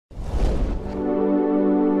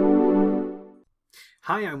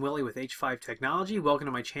Hi, I'm Willie with H5 Technology. Welcome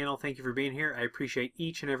to my channel. Thank you for being here. I appreciate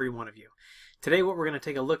each and every one of you. Today what we're going to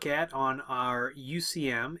take a look at on our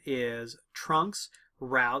UCM is trunks,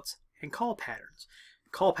 routes, and call patterns.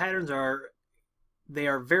 Call patterns are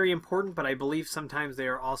very important, but I believe sometimes they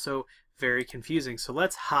are also very confusing. So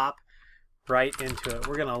let's hop right into it.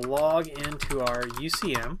 We're going to log into our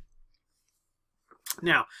UCM.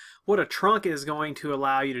 Now, what a trunk is going to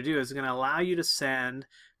allow you to do is going to allow you to send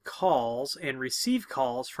calls and receive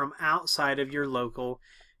calls from outside of your local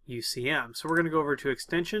UCM. So we're going to go over to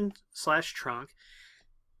extension/trunk,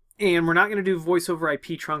 and we're not going to do voice over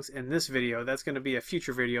IP trunks in this video. That's going to be a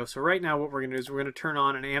future video. So right now what we're going to do is we're going to turn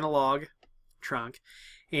on an analog trunk,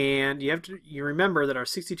 and you remember that our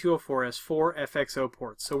 6204 has 4 FXO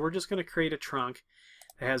ports. So we're just going to create a trunk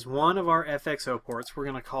that has one of our FXO ports. We're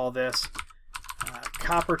going to call this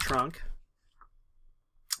copper trunk.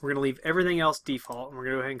 We're going to leave everything else default, and we're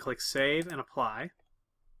going to go ahead and click Save and Apply.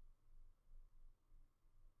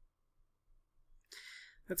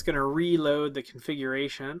 That's going to reload the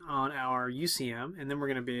configuration on our UCM, and then we're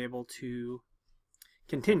going to be able to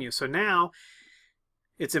continue. So now,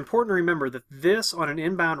 it's important to remember that this on an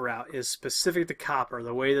inbound route is specific to copper,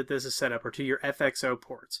 the way that this is set up, or to your FXO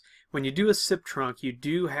ports. When you do a SIP trunk, you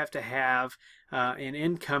do have to have an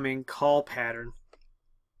incoming call pattern.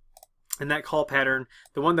 And that call pattern,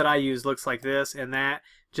 the one that I use, looks like this, and that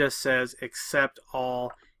just says accept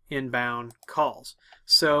all inbound calls.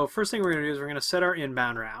 So first thing we're going to do is we're going to set our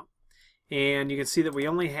inbound route, and you can see that we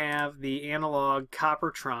only have the analog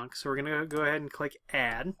copper trunk, so we're going to go ahead and click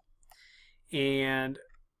add. And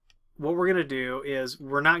what we're going to do is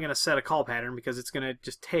we're not going to set a call pattern because it's going to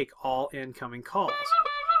just take all incoming calls.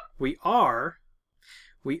 We are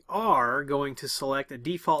going to select a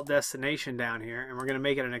default destination down here, and we're going to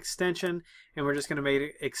make it an extension, and we're just going to make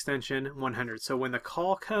it extension 100. So when the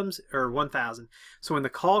call comes, or 1000, so when the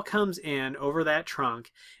call comes in over that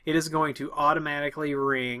trunk, it is going to automatically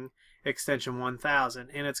ring extension 1000,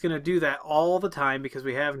 and it's going to do that all the time because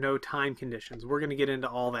we have no time conditions. We're going to get into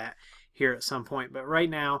all that here at some point, but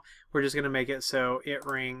right now we're just going to make it so it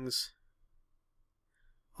rings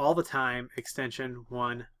all the time extension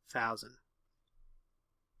 1000.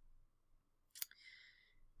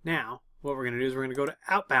 Now, what we're going to do is we're going to go to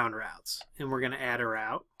outbound routes, and we're going to add a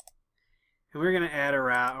route. And we're going to add a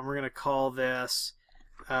route, and we're going to call this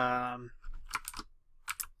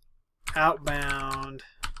outbound,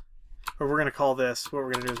 or we're going to call this, what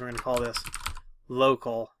we're going to do is we're going to call this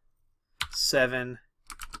local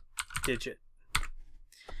 7-digit.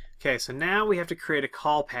 Okay, so now we have to create a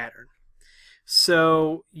call pattern.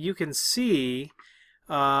 So you can see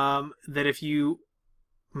that if you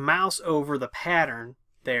mouse over the pattern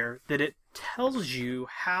there, that it tells you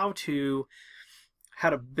how to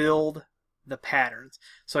build the patterns.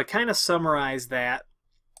 So I kind of summarized that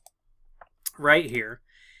right here,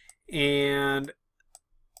 and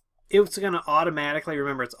it's going to automatically,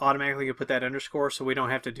 remember, it's automatically going to put that underscore, so we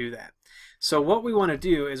don't have to do that. So what we want to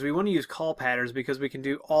do is we want to use call patterns because we can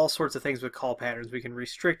do all sorts of things with call patterns. We can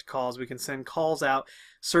restrict calls, we can send calls out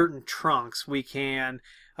certain trunks, we can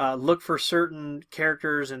look for certain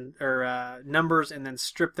characters or numbers and then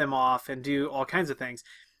strip them off and do all kinds of things.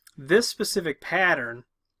 This specific pattern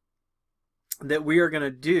that we are going to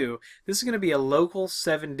do, this is going to be a local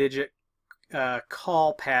 7-digit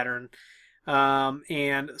call pattern.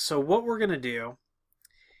 And so what we're going to do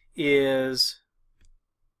is,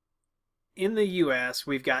 in the US,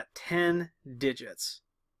 we've got 10 digits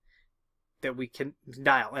that we can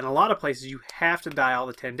dial. And a lot of places you have to dial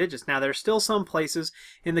the 10 digits. Now there's still some places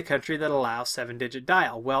in the country that allow 7-digit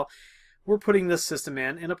dial. Well, we're putting this system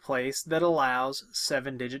in a place that allows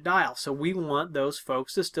 7-digit dial. So we want those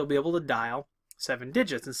folks to still be able to dial 7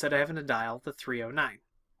 digits instead of having to dial the 309.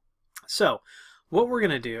 So what we're going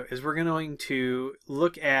to do is we're going to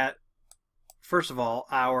look at, first of all,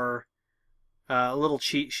 our little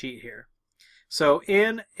cheat sheet here. So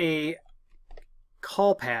in a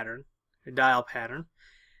call pattern, a dial pattern,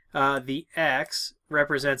 the X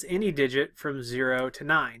represents any digit from 0 to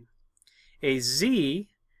 9. A Z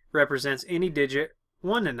represents any digit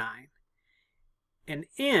 1 to 9. An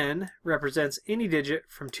N represents any digit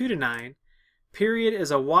from 2 to 9. Period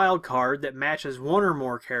is a wild card that matches one or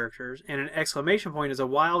more characters, and an exclamation point is a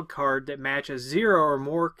wild card that matches 0 or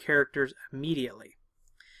more characters immediately.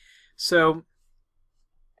 So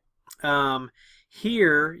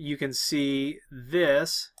here you can see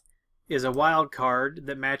this is a wild card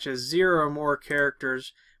that matches 0 or more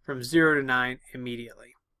characters from 0 to 9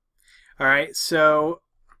 immediately. Alright, so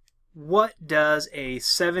what does a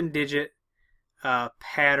 7-digit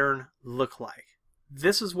pattern look like?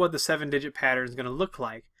 This is what the 7-digit pattern is going to look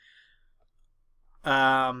like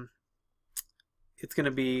it's going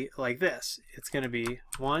to be like this. It's going to be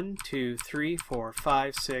 1, 2, 3, 4,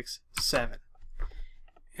 5, 6, 7.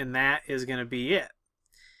 And that is going to be it.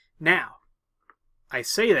 Now, I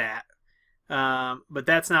say that, but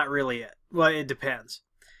that's not really it. Well, it depends.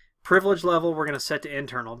 Privilege level we're going to set to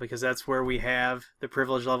internal because that's where we have the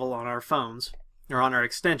privilege level on our phones or on our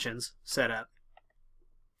extensions set up.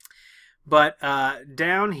 But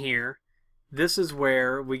down here, this is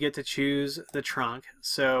where we get to choose the trunk.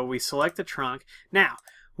 So we select the trunk. Now,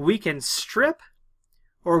 we can strip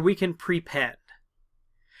or we can prepend.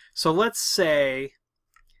 So let's say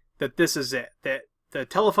that this is it, that the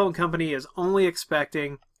telephone company is only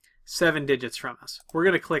expecting 7 digits from us. We're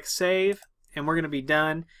going to click save and we're going to be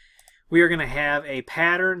done. We are going to have a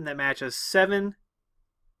pattern that matches 7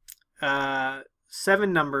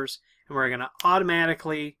 numbers, and we're going to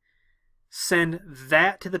automatically send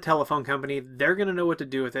that to the telephone company. They're going to know what to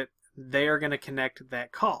do with it. They are going to connect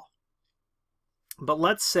that call. But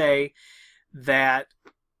let's say that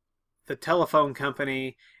the telephone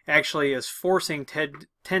company actually is forcing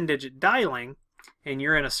 10-digit dialing, and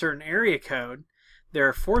you're in a certain area code.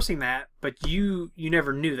 They're forcing that, but you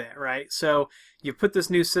never knew that, right? So you put this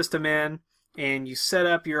new system in, and you set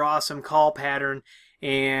up your awesome call pattern,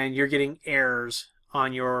 and you're getting errors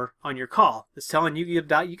on your call. It's telling you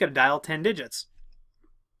got to dial 10 digits.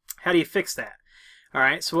 How do you fix that? All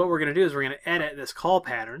right, so what we're going to do is we're going to edit this call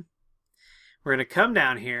pattern. We're going to come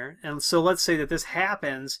down here, and so let's say that this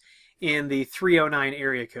happens in the 309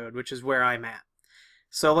 area code, which is where I'm at.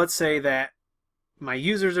 So let's say that my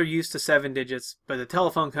users are used to 7 digits, but the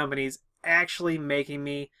telephone company is actually making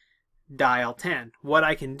me dial 10. What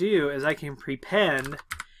I can do is I can prepend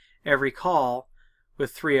every call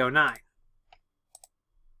with 309.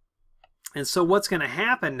 And so what's going to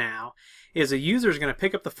happen now is a user is going to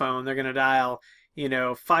pick up the phone. They're going to dial,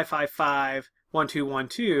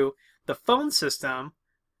 555-1212. The phone system,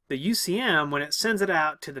 the UCM, when it sends it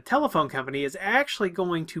out to the telephone company, is actually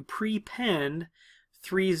going to prepend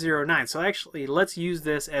 309. So actually, let's use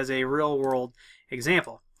this as a real-world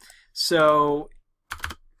example. So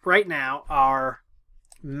right now, our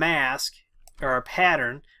mask, or our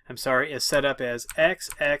pattern, is set up as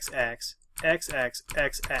XXX,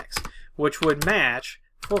 XXXX, which would match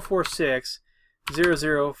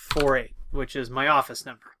 446-0048, which is my office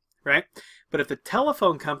number, right? But if the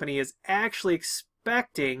telephone company is actually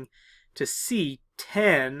expecting to see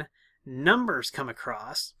 10 numbers come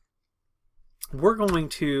across, we're going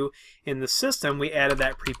to, in the system, we added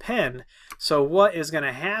that prepend. So what is going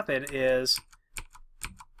to happen is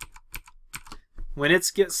when it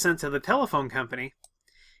gets sent to the telephone company,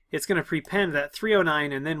 it's going to prepend that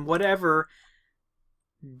 309 and then whatever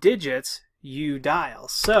digits you dial.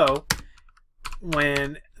 So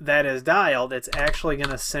when that is dialed, it's actually going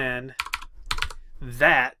to send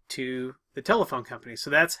that to the telephone company. So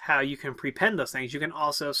that's how you can prepend those things. You can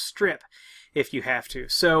also strip if you have to.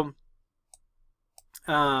 So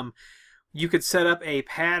you could set up a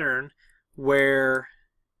pattern where,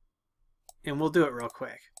 and we'll do it real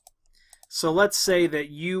quick. So let's say that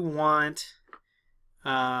you want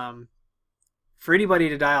for anybody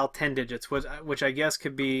to dial 10 digits, which I guess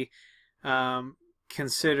could be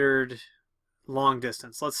considered long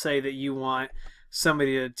distance. Let's say that you want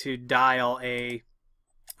somebody to dial a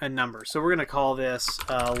number. So we're going to call this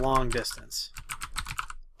long distance.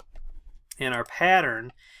 And our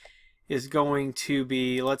pattern is going to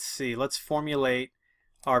be, let's formulate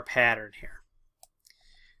our pattern here.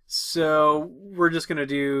 So we're just going to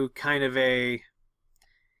do kind of a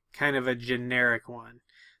generic one.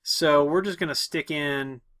 So we're just going to stick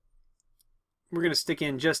in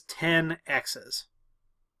just 10 X's.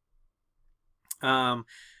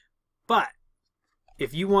 But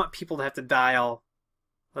if you want people to have to dial,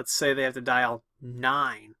 let's say they have to dial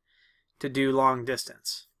 9 to do long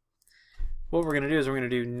distance, what we're going to do is we're going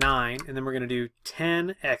to do 9, and then we're going to do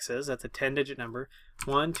 10 X's. That's a 10-digit number.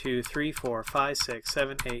 1, 2, 3, 4, 5, 6,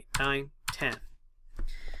 7, 8, 9, 10.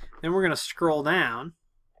 Then we're going to scroll down.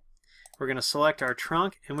 We're going to select our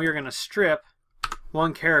trunk, and we are going to strip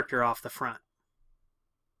one character off the front.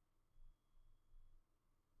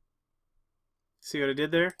 See what I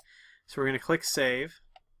did there? So we're going to click Save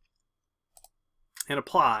and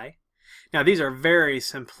Apply. Now these are very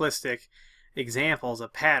simplistic examples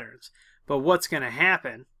of patterns, but what's going to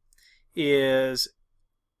happen is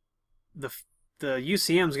the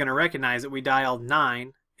UCM is going to recognize that we dialed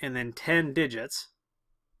 9 and then 10 digits.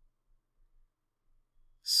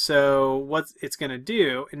 So what it's going to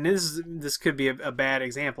do, and this could be a bad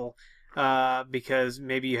example because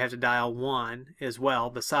maybe you have to dial 1 as well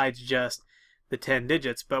besides just the 10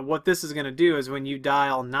 digits. But what this is going to do is when you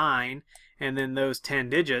dial 9 and then those 10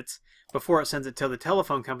 digits, before it sends it to the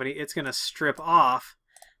telephone company, it's going to strip off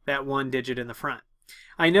that 1 digit in the front.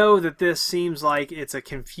 I know that this seems like it's a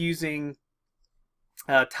confusing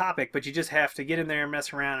topic, but you just have to get in there and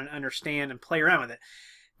mess around and understand and play around with it.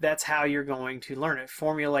 That's how you're going to learn it.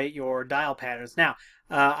 Formulate your dial patterns. Now,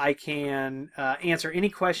 I can answer any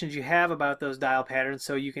questions you have about those dial patterns,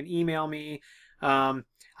 so you can email me, or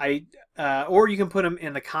you can put them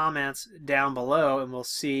in the comments down below, and we'll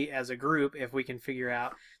see as a group if we can figure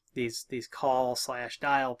out these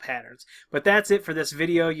call/dial patterns. But that's it for this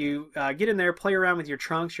video. You get in there, play around with your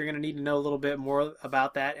trunks. You're going to need to know a little bit more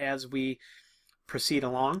about that as we proceed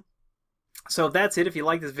along. So that's it. If you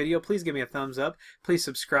like this video, please give me a thumbs up. Please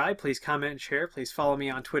subscribe. Please comment and share. Please follow me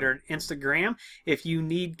on Twitter and Instagram. If you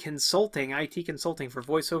need consulting, IT consulting for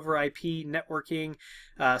voice over IP, networking,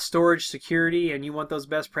 storage, security, and you want those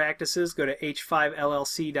best practices, go to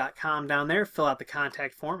h5llc.com down there. Fill out the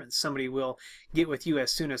contact form, and somebody will get with you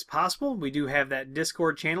as soon as possible. We do have that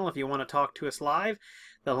Discord channel if you want to talk to us live.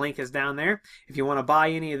 The link is down there. If you want to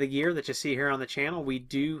buy any of the gear that you see here on the channel, we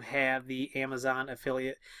do have the Amazon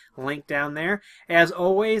affiliate link down there. As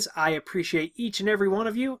always, I appreciate each and every one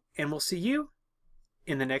of you, and we'll see you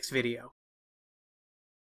in the next video.